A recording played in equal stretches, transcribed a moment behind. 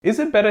Is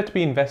it better to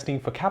be investing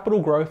for capital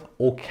growth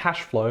or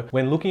cash flow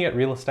when looking at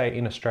real estate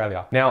in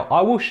Australia? Now,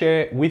 I will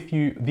share with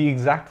you the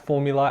exact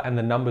formula and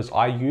the numbers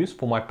I use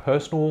for my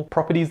personal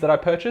properties that I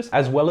purchase,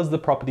 as well as the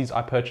properties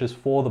I purchase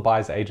for the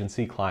buyer's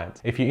agency clients.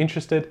 If you're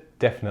interested,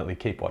 definitely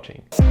keep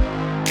watching.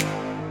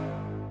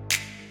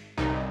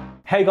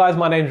 Hey guys,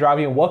 my name's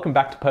Ravi and welcome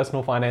back to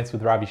Personal Finance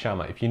with Ravi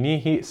Sharma. If you're new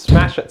here,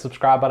 smash that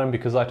subscribe button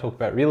because I talk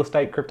about real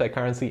estate,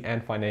 cryptocurrency,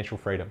 and financial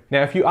freedom.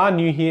 Now, if you are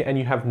new here and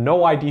you have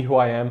no idea who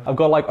I am, I've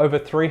got like over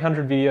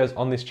 300 videos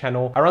on this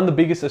channel. I run the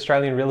biggest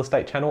Australian real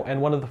estate channel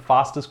and one of the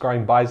fastest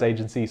growing buyers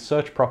agencies,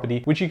 Search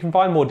Property, which you can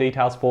find more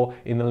details for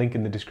in the link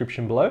in the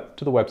description below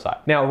to the website.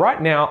 Now,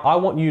 right now, I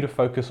want you to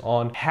focus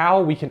on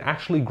how we can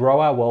actually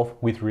grow our wealth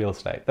with real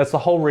estate. That's the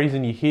whole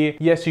reason you're here.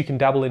 Yes, you can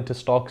dabble into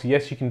stocks.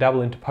 Yes, you can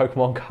dabble into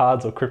Pokemon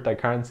cards or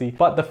cryptocurrency.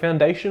 But the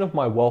foundation of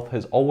my wealth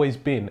has always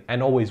been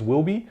and always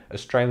will be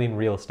Australian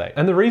real estate.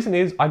 And the reason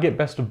is I get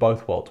best of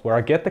both worlds, where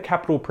I get the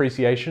capital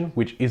appreciation,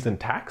 which isn't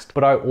taxed,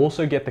 but I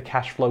also get the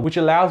cash flow, which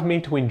allows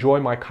me to enjoy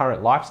my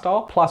current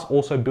lifestyle, plus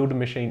also build a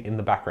machine in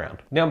the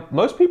background. Now,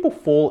 most people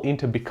fall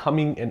into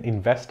becoming an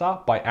investor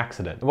by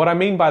accident. What I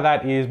mean by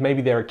that is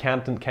maybe their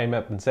accountant came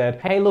up and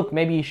said, hey, look,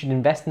 maybe you should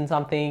invest in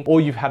something.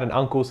 Or you've had an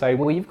uncle say,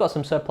 well, you've got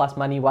some surplus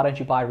money, why don't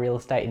you buy real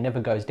estate? It never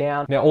goes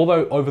down. Now,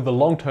 although over the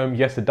long term,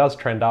 yes, it does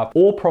trend up,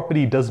 all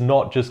property does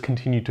not just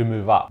continue to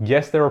move up.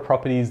 Yes, there are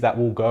properties that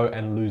will go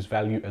and lose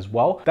value as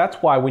well. That's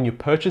why when you're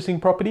purchasing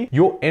property,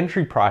 your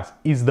entry price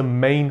is the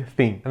main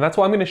thing. And that's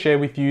why I'm going to share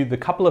with you the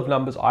couple of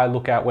numbers I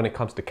look at when it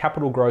comes to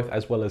capital growth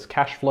as well as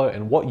cash flow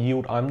and what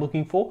yield I'm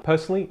looking for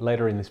personally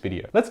later in this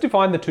video. Let's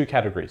define the two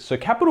categories. So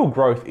capital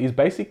growth is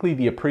basically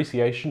the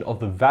appreciation of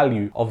the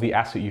value of the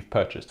asset you've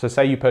purchased. So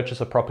say you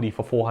purchase a property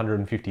for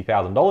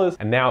 $450,000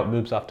 and now it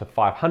moves up to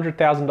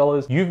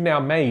 $500,000. You've now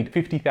made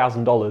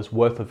 $50,000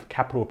 worth of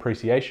capital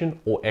appreciation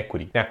or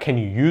equity. Now, can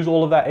you use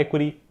all of that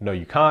equity? No,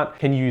 you can't.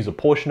 Can you use a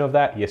portion of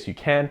that? Yes, you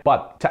can.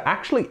 But to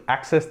actually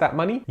access that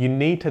money, you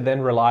need to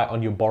then rely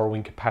on your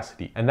borrowing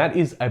capacity. And that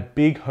is a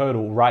big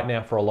hurdle right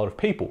now for a lot of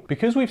people.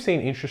 Because we've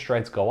seen interest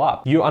rates go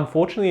up, you're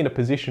unfortunately in a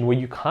position where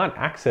you can't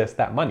access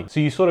that money. So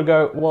you sort of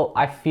go, well,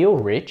 I feel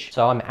rich,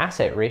 so I'm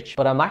asset rich,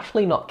 but I'm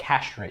actually not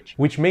cash rich.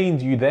 Which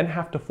means you then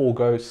have to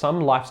forego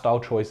some lifestyle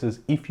choices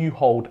if you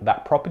hold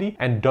that property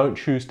and don't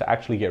choose to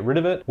actually get rid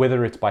of it,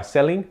 whether it's by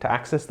selling to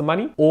access the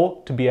money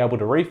or to be able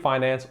to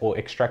refinance or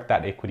extract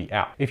that equity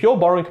out. If your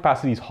borrowing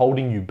capacity is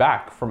holding you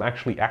back from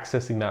actually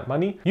accessing that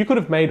money, you could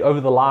have made over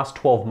the last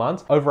 12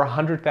 months over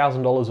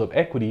 $100,000 of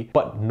equity,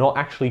 but not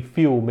actually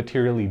feel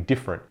materially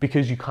different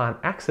because you can't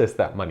access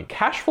that money.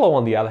 Cash flow,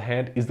 on the other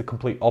hand, is the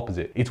complete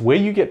opposite. It's where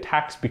you get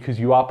taxed because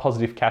you are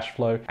positive cash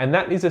flow, and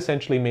that is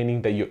essentially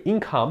meaning that your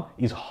income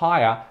is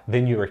higher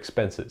than your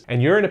expenses.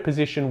 And you're in a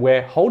position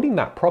where holding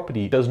that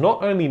property does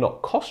not only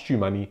not cost you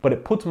money, but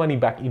it puts money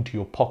back into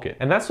your pocket.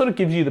 And that sort of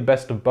gives you the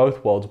best of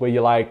both worlds, where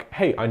you're like,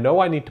 hey, I know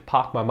I need to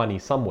park my money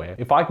somewhere.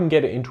 If I can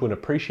get it into an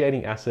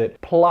appreciating asset,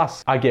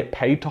 plus I get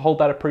paid to hold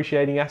that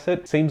appreciating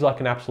asset, seems like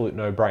an absolute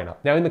no-brainer.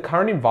 Now, in the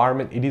current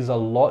environment, it is a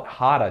lot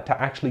harder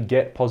to actually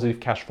get positive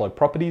cash flow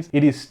properties.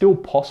 It is still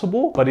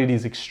possible, but it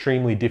is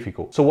extremely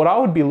difficult. So what I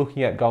would be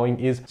looking at going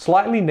is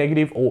slightly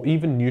negative or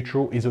even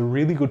neutral is a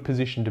really good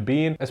position to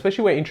be in,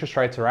 especially where interest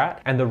rates are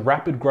at and the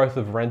rapid growth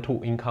of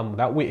rental income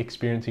that we're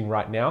experiencing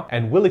right now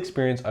and will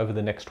experience over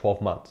the next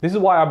 12 months. This is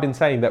why I've been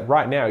saying that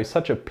right now is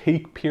such a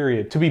peak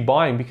period to be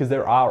buying, because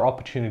there are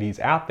opportunities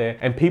out there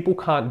and people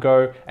can't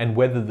go and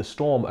weather the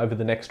storm over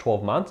the next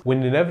 12 months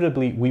when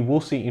inevitably we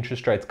will see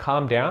interest rates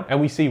calm down and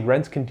we see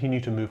rents continue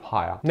to move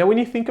higher. Now, when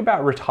you think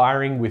about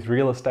retiring with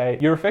real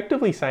estate, you're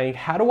effectively saying,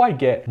 how do I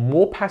get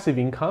more passive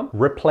income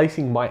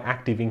replacing my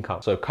active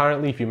income? So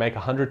currently, if you make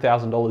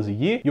 $100,000 a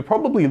year, you're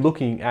probably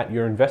looking at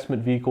your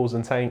investment vehicles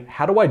and saying,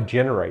 how do I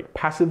generate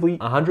passively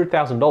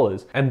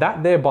 $100,000? And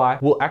that thereby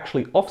will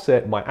actually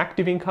offset my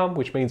active income,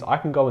 which means I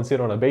can go and sit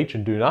on a beach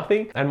and do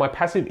nothing, and my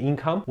passive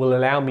income will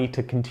allow me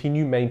to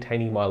continue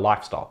maintaining my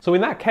lifestyle. So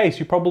in that case,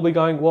 you're probably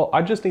going, well,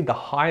 I just need the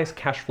highest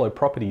cash flow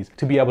properties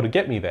to be able to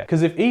get me there.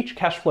 Because if each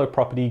cash flow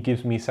property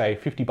gives me, say,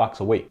 $50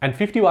 a week, and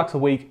 $50 a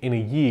week in a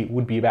year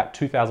would be about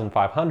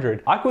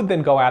 $2,500, I could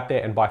then go out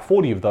there and buy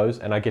 40 of those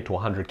and I get to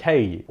 100K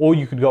a year. Or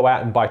you could go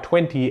out and buy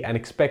 20 and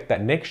expect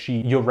that next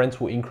year your rents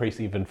will increase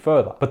even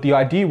further. But the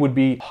idea would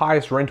be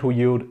highest rental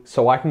yield,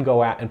 so I can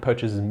go out and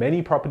purchase as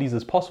many properties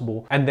as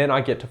possible, and then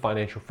I get to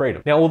financial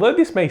freedom. Now, although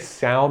this may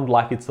sound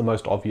like it's the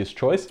most obvious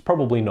choice, it's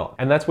probably not.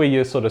 And that's where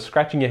you're sort of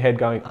scratching your head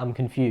going, I'm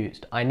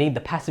confused. I need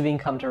the passive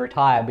income to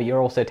retire, but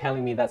you're also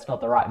telling me that's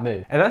not the right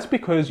move. And that's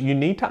because you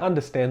need to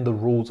understand the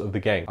rules of the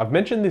game. I've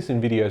mentioned this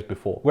in videos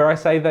before, where I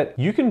say that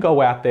you can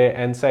go out there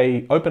and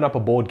say, open up a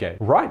board game.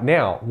 Right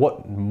now,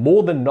 what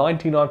more than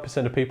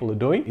 99% of people are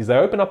doing is they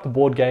open up the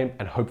board game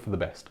and hope for the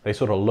best. They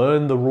sort of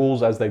learn the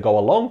rules as they go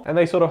along, and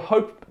they sort of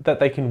hope that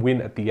they can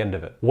win at the end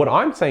of it. What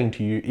I'm saying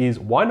to you is,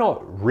 why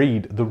not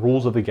read the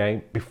rules of the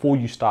game before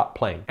you start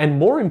playing. And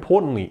more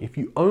importantly, if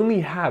you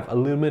only have a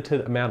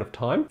limited amount of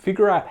time,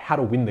 figure out how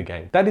to win the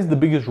game. That is the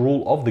biggest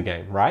rule of the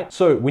game, right?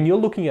 So when you're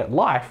looking at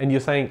life and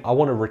you're saying, I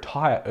want to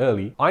retire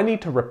early, I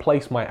need to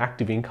replace my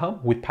active income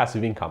with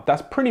passive income.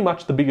 That's pretty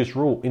much the biggest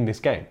rule in this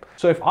game.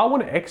 So if I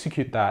want to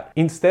execute that,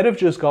 instead of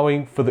just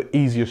going for the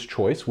easiest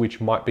choice,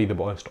 which might be the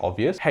most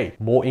obvious, hey,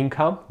 more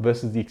income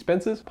versus the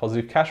expenses,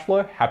 positive cash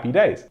flow, happy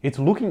days. It's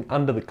looking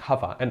under the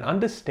cover and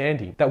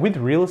understanding that with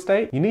real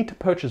estate, you need to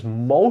purchase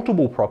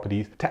multiple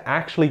properties to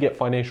actually get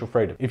financial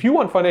freedom. If you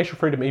want financial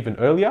freedom even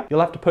earlier, you'll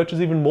have to purchase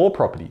even more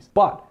properties.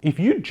 But if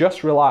you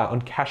just rely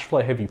on cash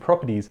flow heavy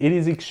properties, it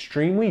is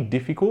extremely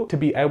difficult to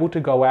be able to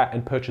go out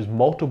and purchase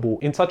multiple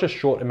in such a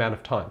short amount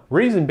of time.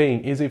 Reason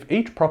being is if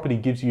each property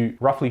gives you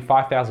roughly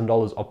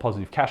 $5,000 of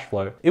positive cash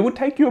flow, it would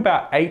take you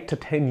about 8 to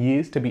 10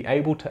 years to be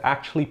able to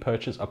actually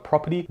purchase a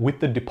property with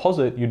the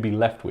deposit you'd be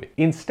left with.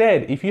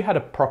 Instead, if you had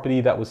a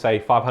property that was say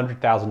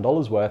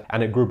 $500,000 worth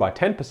and it grew by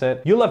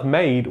 10%, you'll have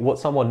made what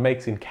someone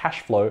makes in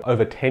cash flow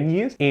over 10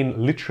 years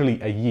in literally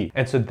a year.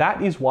 And so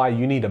that is why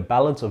you need a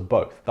balance of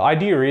both. The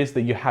idea is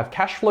that you have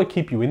cash flow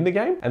keep you in the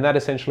game, and that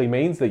essentially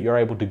means that you're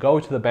able to go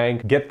to the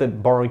bank, get the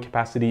borrowing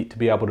capacity to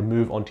be able to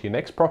move on to your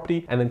next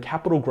property, and then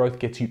capital growth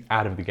gets you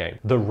out of the game.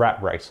 The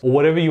rat race, or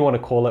whatever you want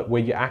to call it,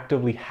 where you're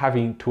actively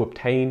having to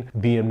obtain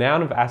the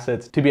amount of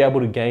assets to be able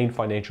to gain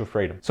financial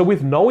freedom. So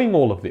with knowing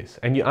all of this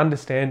and you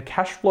understand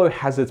cash flow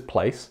has its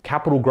place,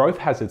 capital growth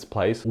has its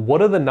place,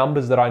 what are the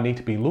numbers that I need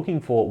to be looking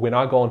for when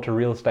I go onto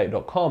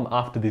realestate.com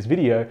after this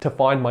video to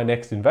find my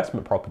next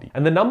investment property?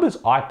 And the numbers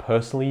I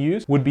personally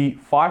use would be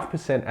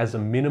 5% as a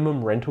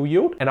minimum rental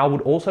yield, and I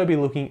would also be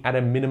looking at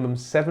a minimum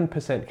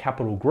 7%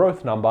 capital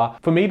growth number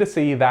for me to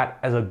see that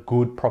as a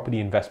good property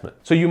investment.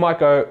 So you might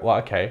go, well,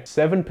 okay,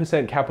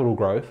 7% capital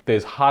growth,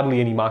 there's hardly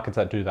any markets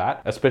that do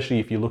that, especially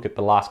if you look at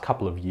the last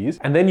couple of years.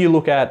 And then you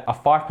look at a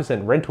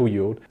 5% rental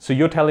yield. So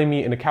you're telling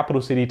me in a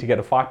capital city to get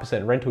a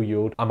 5% rental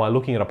yield, am I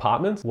looking at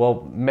apartments?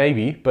 Well,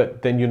 maybe,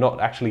 but then you're not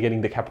actually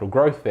getting the capital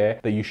growth there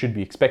that you should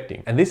be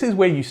expecting. And this is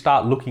where you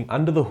start looking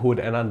under the hood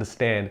and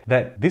understand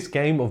that this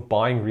game of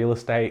buying real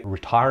estate,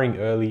 retiring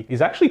early,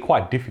 is actually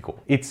quite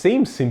difficult. It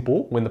seems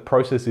simple when the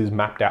process is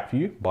mapped out for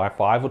you, buy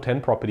 5 or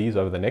 10 properties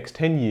over the next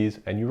 10 years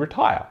and you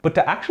retire. But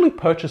to actually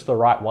purchase the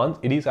right ones,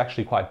 it is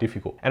actually quite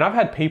difficult. And I've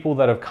had people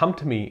that have come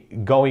to me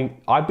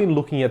going, I've been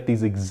looking at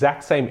these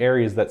exact same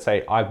areas that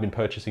say I've been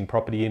purchasing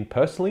property in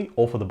personally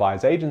or for the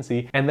buyer's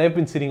agency, and they've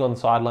been sitting on the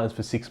sidelines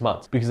for 6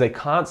 months because they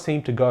can't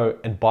seem to go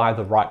and buy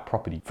the right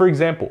property. For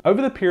example,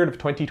 over the period of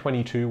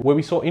 2022, where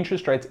we saw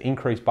interest rates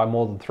increase by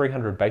more than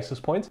 300 basis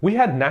points, we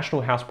had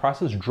national house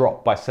prices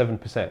drop by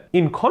 7%.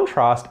 In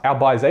contrast, our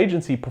buyer's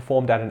agency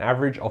performed at an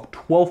average of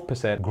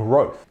 12%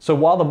 growth. So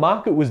while the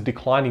market was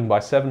declining by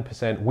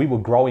 7%, we were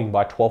growing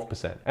by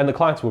 12%. And the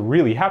clients were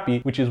really happy,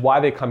 which is why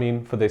they come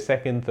in for their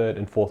second, third,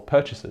 and fourth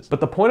purchases. But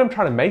the point I'm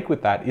trying to make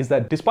with that is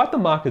that despite the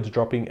markets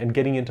dropping and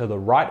getting into the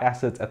right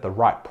assets at the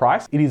right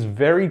price, it is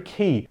very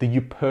key that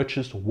you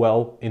purchased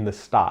well in the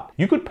start.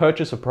 You could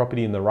purchase a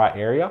property in the right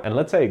area, and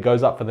let's say it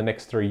goes up for the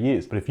next 3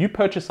 years, but if you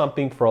purchase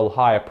something for a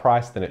higher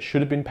price than it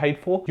should have been paid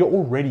for, you're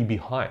already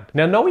behind.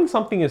 Now, knowing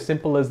something as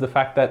simple as the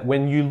fact that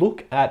when you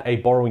look at a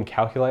borrowing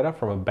calculator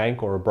from a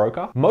bank or a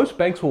broker, most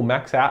banks will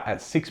max out at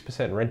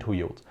 6% rental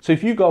yields. So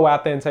if you go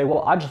out there and say,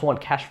 well, I just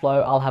want cash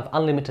flow, I'll have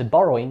unlimited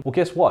borrowing. Well,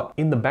 guess what?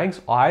 In the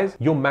bank's eyes,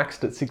 you're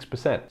maxed at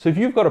 6%. So if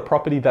you've got a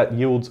property that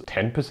yields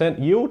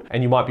 10% yield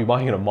and you might be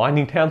buying in a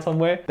mining town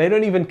somewhere, they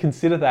don't even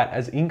consider that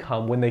as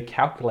income when they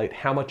calculate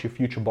how much your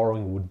future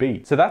borrowing would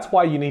be. So that's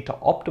why you need to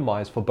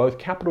optimize for both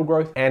capital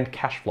growth and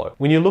cash flow.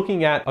 When you're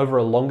looking at over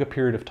a longer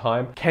period of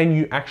time, can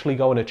you actually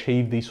go and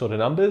achieve these sort of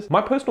numbers?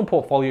 My personal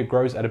portfolio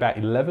grows at about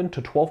 11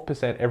 to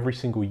 12% every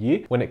single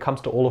year when it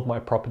comes to all of my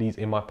properties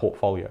in my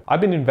portfolio.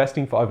 I've been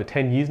investing for over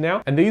 10 years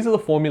now, and these are the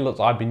formulas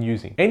I've been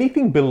using.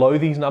 Anything below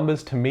these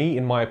numbers, to me,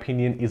 in my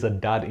opinion, is a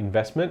dud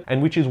investment,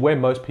 and which is where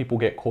most people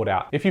get caught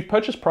out. If you've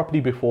purchased property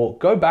before,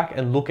 go back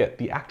and look at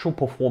the actual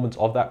performance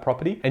of that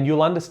property, and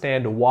you'll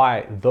understand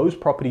why those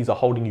properties are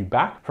holding you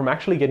back from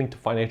actually getting to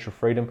financial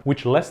freedom,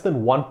 which less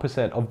than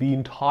 1% of the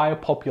entire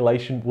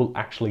population will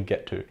actually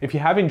get to. If you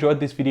have enjoyed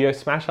this video,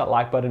 smash that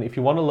like button. If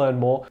you want to learn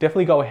more,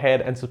 definitely go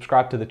ahead and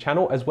subscribe to the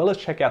channel, as well as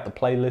check out the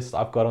playlists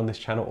I've got on this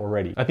channel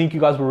already. I think you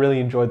guys will really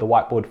enjoy the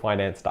whiteboard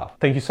finance stuff.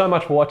 Thank you so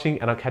much for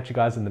watching, and I'll catch you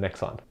guys in the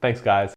next one. Thanks, guys.